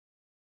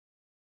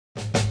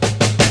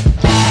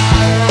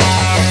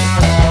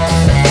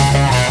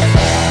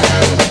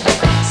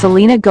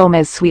Selena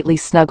Gomez sweetly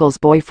snuggles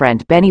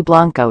boyfriend Benny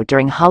Blanco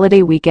during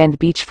holiday weekend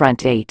beachfront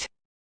date.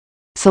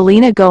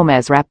 Selena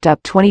Gomez wrapped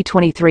up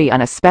 2023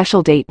 on a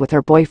special date with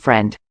her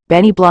boyfriend,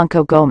 Benny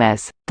Blanco.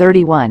 Gomez,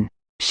 31,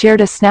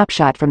 shared a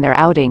snapshot from their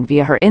outing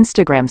via her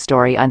Instagram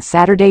story on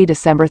Saturday,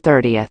 December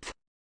 30th.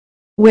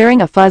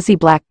 Wearing a fuzzy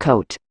black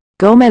coat,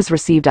 Gomez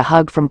received a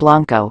hug from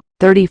Blanco,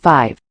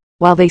 35,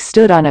 while they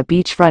stood on a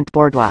beachfront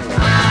boardwalk.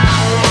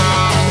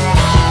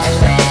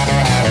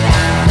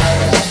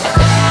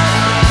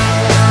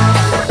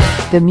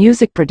 The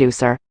music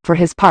producer, for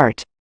his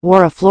part,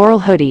 wore a floral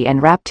hoodie and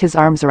wrapped his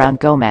arms around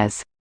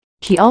Gomez.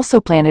 He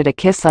also planted a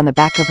kiss on the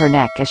back of her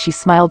neck as she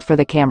smiled for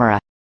the camera.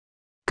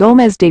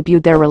 Gomez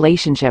debuted their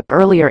relationship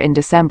earlier in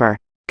December,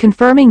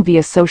 confirming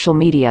via social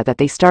media that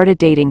they started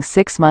dating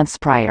 6 months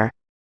prior.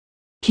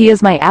 "He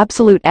is my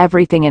absolute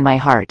everything in my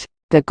heart,"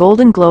 the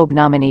Golden Globe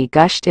nominee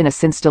gushed in a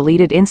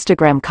since-deleted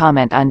Instagram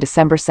comment on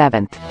December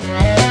 7th.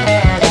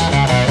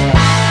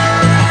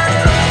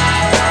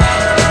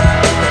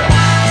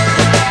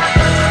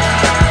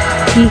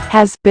 "He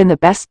has been the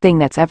best thing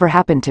that's ever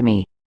happened to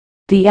me.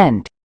 The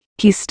end.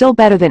 He's still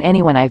better than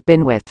anyone I've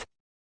been with."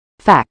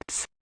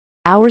 Facts.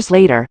 Hours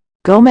later,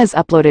 Gomez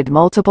uploaded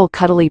multiple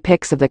cuddly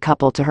pics of the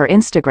couple to her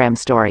Instagram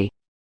story.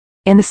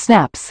 In the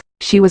snaps,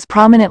 she was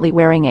prominently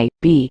wearing a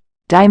B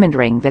diamond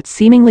ring that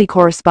seemingly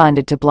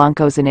corresponded to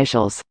Blanco's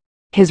initials.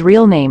 His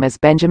real name is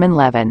Benjamin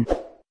Levin.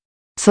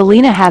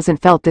 Selena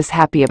hasn't felt this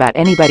happy about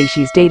anybody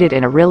she's dated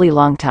in a really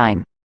long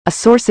time, a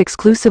source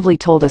exclusively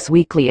told Us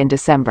Weekly in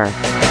December.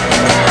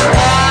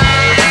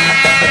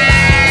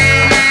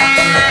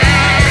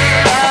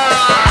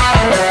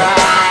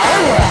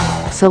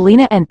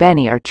 Selena and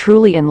Benny are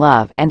truly in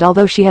love, and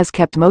although she has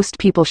kept most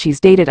people she's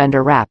dated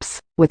under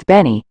wraps, with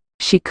Benny,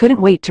 she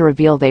couldn't wait to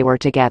reveal they were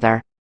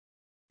together.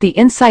 The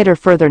insider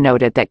further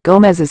noted that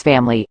Gomez's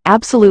family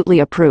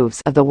absolutely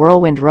approves of the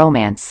whirlwind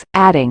romance,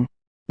 adding,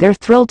 "They're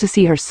thrilled to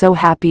see her so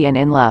happy and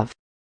in love."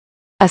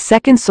 A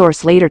second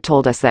source later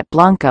told us that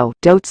Blanco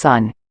dotes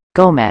on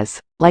Gomez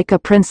like a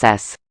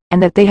princess,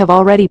 and that they have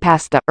already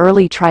passed the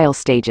early trial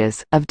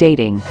stages of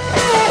dating.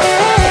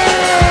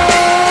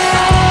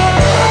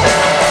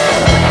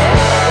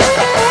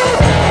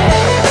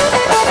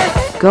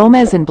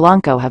 Gomez and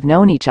Blanco have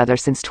known each other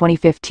since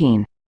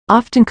 2015,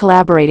 often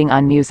collaborating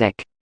on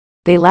music.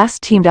 They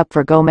last teamed up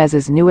for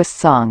Gomez's newest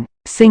song,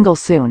 Single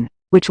Soon,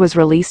 which was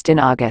released in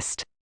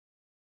August.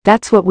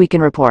 That's what we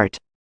can report.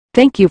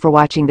 Thank you for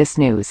watching this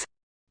news.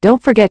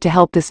 Don't forget to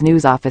help this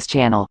news office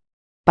channel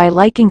by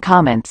liking,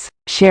 comments,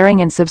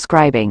 sharing and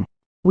subscribing.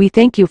 We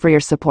thank you for your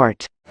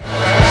support.